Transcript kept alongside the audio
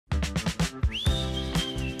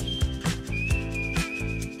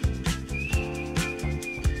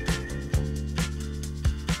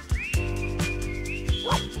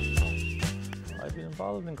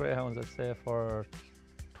involved in greyhounds, I'd say, for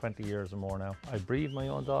 20 years or more now. I breed my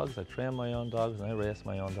own dogs, I train my own dogs, and I race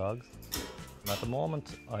my own dogs. And at the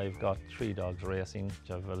moment, I've got 3 dogs racing.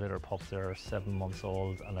 I have a litter of pups there, 7 months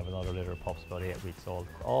old, and I have another litter of pups about 8 weeks old.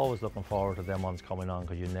 Always looking forward to them ones coming on,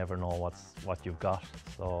 because you never know what you've got.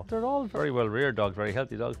 So they're all very well reared dogs, very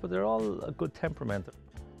healthy dogs, but they're all a good temperament.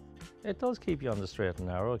 It does keep you on the straight and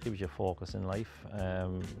narrow, it gives you focus in life,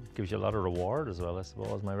 gives you a lot of reward as well, I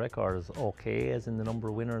suppose. My record is okay, as in the number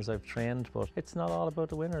of winners I've trained, but it's not all about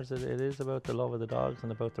the winners. It is about the love of the dogs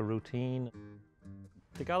and about the routine.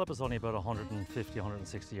 The gallop is only about 150,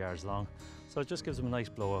 160 yards long, so it just gives them a nice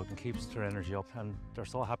blowout and keeps their energy up, and they're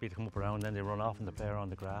so happy to come up around, then they run off and they play around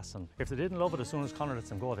the grass, and if they didn't love it, as soon as Conor lets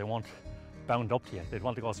them go, they won't bound up to you, they'd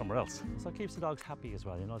want to go somewhere else. So it keeps the dogs happy as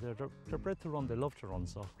well, you know, they're bred to run, they love to run,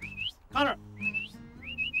 so. Conor!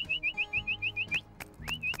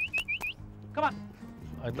 Come on!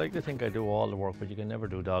 I'd like to think I do all the work, but you can never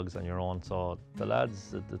do dogs on your own, so the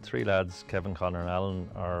lads, the 3 lads, Kevin, Conor and Alan,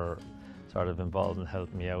 are sort of involved in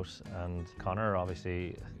helping me out, and Conor,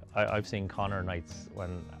 obviously, I've seen Conor nights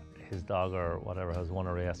when his dog or whatever has won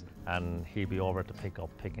a race, and he'd be over to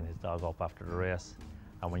picking his dog up after the race,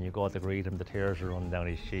 and when you go to greet him, the tears are running down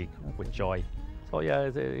his cheek with joy. So yeah,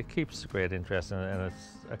 it keeps great interest, and it's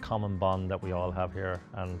a common bond that we all have here,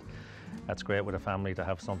 and that's great with a family to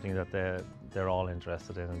have something that they're all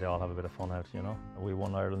interested in and they all have a bit of fun out, you know. We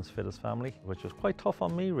won Ireland's Fittest family, which was quite tough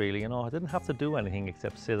on me really, you know. I didn't have to do anything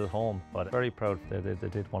except sit at home, but very proud they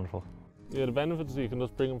did wonderful. Yeah, the benefits, you can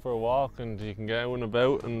just bring them for a walk and you can get out and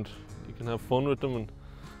about and you can have fun with them, and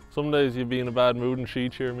some days you'd be in a bad mood and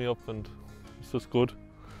she'd cheer me up, and it's just good.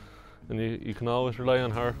 And you can always rely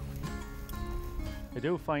on her. I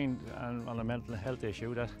do find on a mental health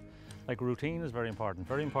issue that like routine is very important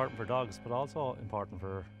for dogs, but also important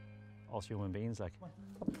for us human beings. Like,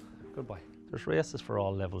 goodbye. There's races for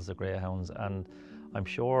all levels of greyhounds, and I'm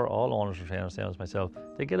sure all owners and trainers, same as myself,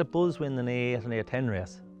 they get a buzz winning an A8 and A10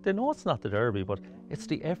 race. They know it's not the Derby, but it's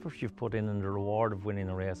the effort you've put in, and the reward of winning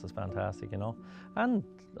a race is fantastic, you know. And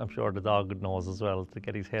I'm sure the dog knows as well, to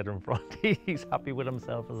get his head in front, he's happy with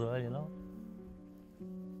himself as well, you know.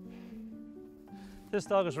 This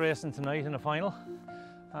dog is racing tonight in a final,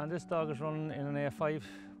 and this dog is running in an A5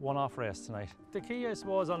 one-off race tonight. The key, I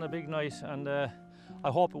suppose, on a big night, and I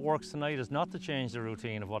hope it works tonight, is not to change the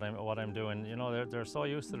routine of what I'm doing. You know, they're so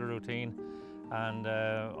used to the routine, and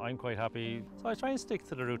I'm quite happy. So I try and stick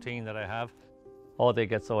to the routine that I have. Oh, they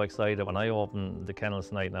get so excited when I open the kennels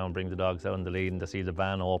tonight now and bring the dogs out in the lead and they see the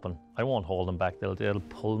van open. I won't hold them back, they'll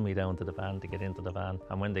pull me down to the van to get into the van.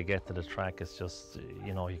 And when they get to the track, it's just,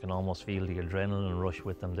 you know, you can almost feel the adrenaline rush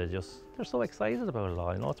with them. They're so excited about it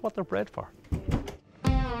all, you know, it's what they're bred for.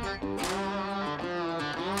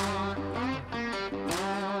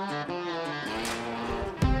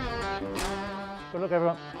 Good luck,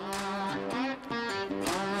 everyone.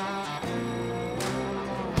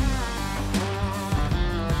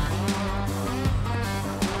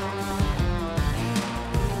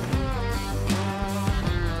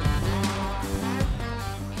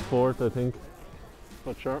 Fourth, I think,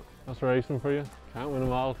 but sure, that's racing for you. Can't win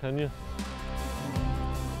them all, can you?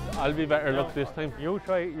 I'll be better luck this time. You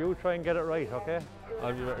try and get it right, okay?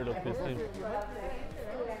 I'll be better luck this time.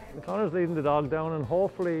 Conor's leading the dog down, and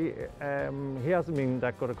hopefully he hasn't been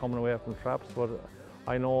that good at coming away from traps, but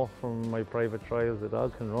I know from my private trials the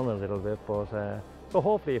dog can run a little bit, but so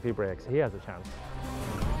hopefully if he breaks, he has a chance.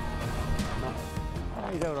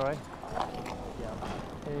 He's out all right.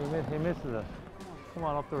 He misses it. Come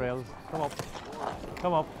on, up the rails. Come up.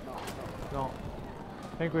 Come up. No.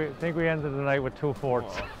 I think we ended the night with 2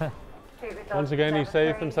 fourths. Once again, he's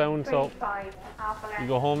safe and sound, so you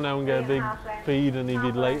go home now and get a big feed and he'll be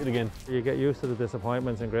delighted again. You get used to the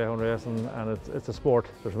disappointments in greyhound racing, and it's a sport.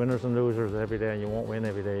 There's winners and losers every day, and you won't win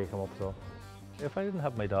every day you come up. So if I didn't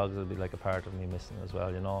have my dogs, it'd be like a part of me missing as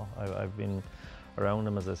well, you know. I've been around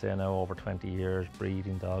them, as I say now, over 20 years,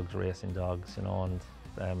 breeding dogs, racing dogs, you know,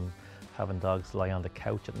 and having dogs lie on the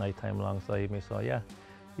couch at night time alongside me. So yeah,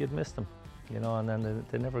 you'd miss them, you know, and then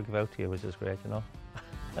they never give out to you, which is great, you know.